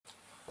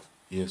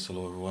Yes,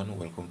 hello everyone,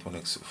 welcome to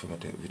next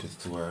informative video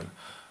tutorial.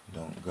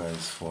 Now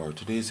guys, for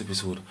today's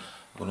episode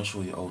I'm going to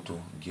show you how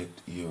to get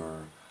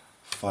your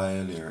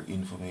file, your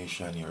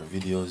information, your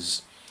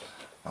videos,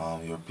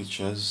 your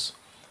pictures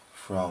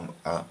from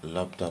a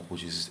laptop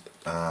which is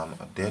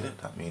dead.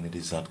 That means it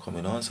is not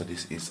coming on. So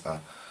this is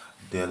a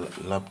Dell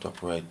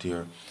laptop right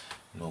here.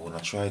 Now when I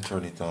try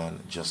turn it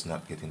on, just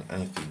not getting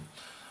anything.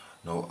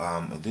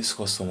 Now this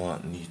customer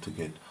need to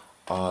get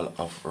all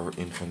of her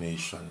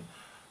information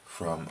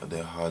from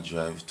the hard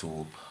drive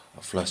to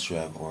a flash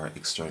drive or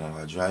external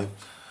hard drive.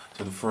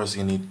 So the first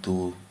thing you need to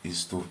do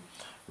is to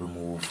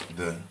remove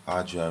the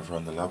hard drive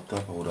from the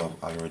laptop. I would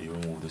have already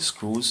removed the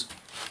screws.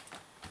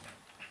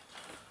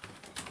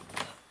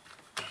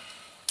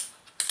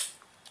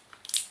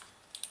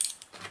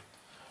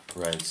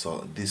 Right,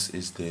 so this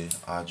is the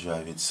hard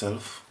drive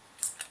itself.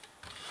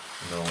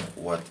 Now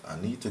what I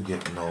need to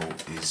get now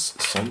is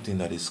something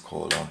that is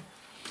called a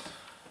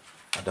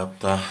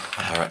adapter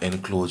or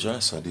enclosure.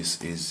 So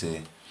this is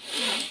the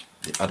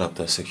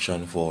adapter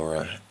section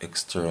for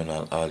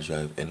external hard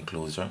drive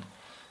enclosure.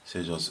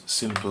 So just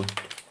simple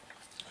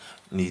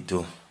need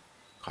to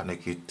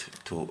connect it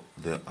to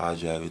the hard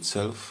drive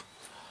itself.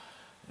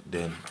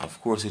 Then of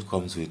course it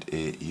comes with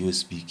a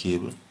USB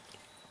cable.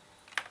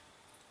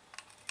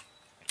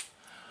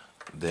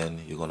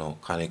 Then you're gonna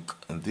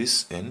connect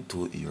this end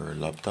to your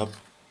laptop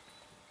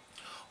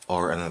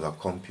or another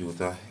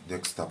computer,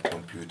 desktop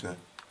computer.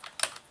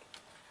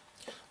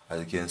 As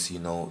you can see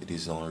now, it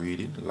is on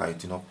reading,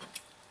 lighting up.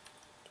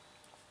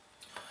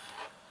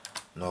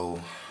 Now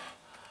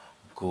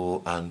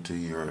go onto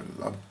your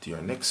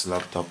next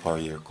laptop or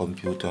your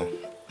computer.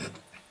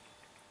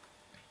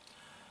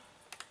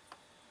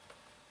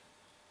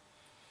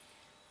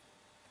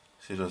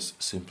 So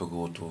just simply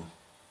go to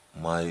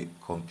my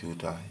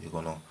computer. You're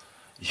gonna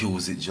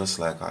use it just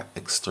like an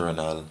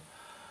external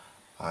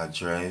hard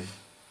drive.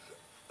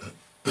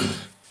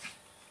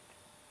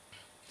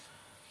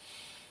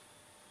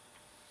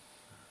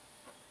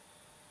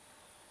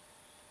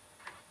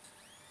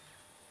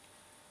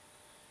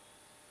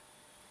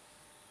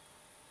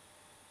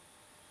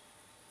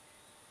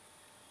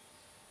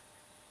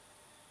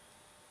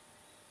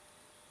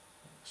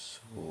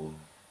 So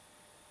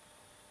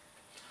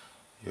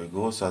here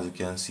goes. As you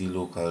can see,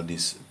 local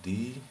disk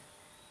D.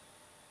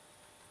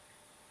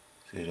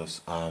 So you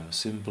just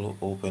simple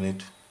open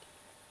it,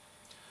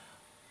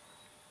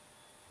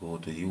 go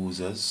to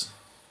users,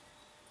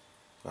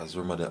 because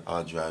remember the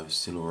hard drive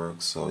still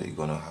works, so you're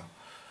gonna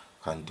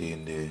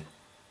contain the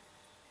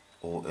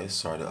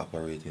OS or the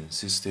operating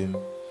system.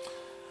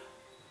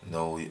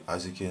 Now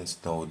as you can see,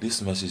 now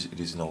this message, it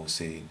is now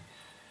saying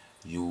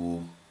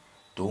you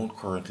don't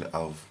currently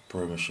have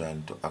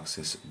permission to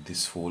access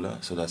this folder.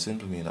 So that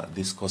simply means that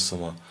this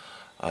customer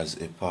has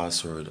a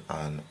password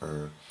on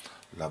her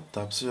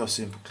laptop. So just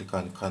simply click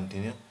on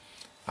continue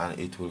and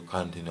it will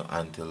continue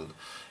until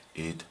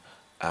it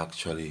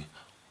actually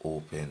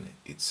open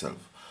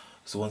itself.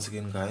 So once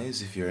again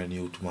guys, if you're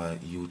new to my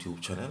YouTube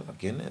channel,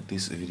 again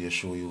this video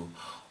show you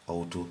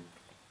how to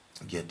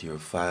get your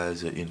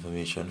files, your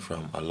information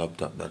from a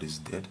laptop that is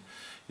dead.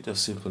 You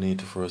just simply need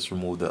to first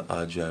remove the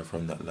hard drive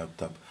from that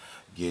laptop,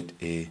 get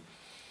a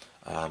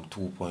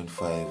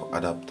 2.5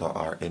 adapter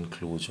or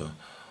enclosure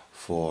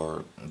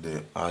for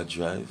the hard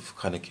drive,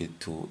 connect it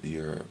to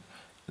your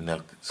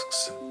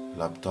next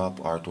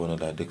laptop or to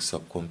another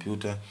desktop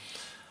computer,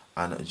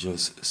 and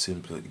just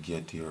simply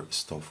get your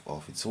stuff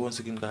off it. So once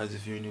again guys,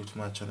 if you're new to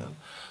my channel,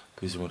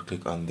 please remember to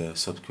click on the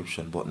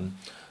subscription button,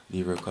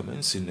 leave your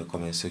comments in the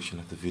comment section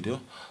of the video,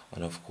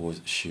 and of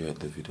course share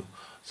the video.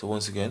 So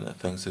once again,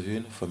 thanks for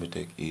viewing. Fami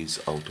Tech is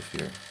out of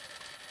here.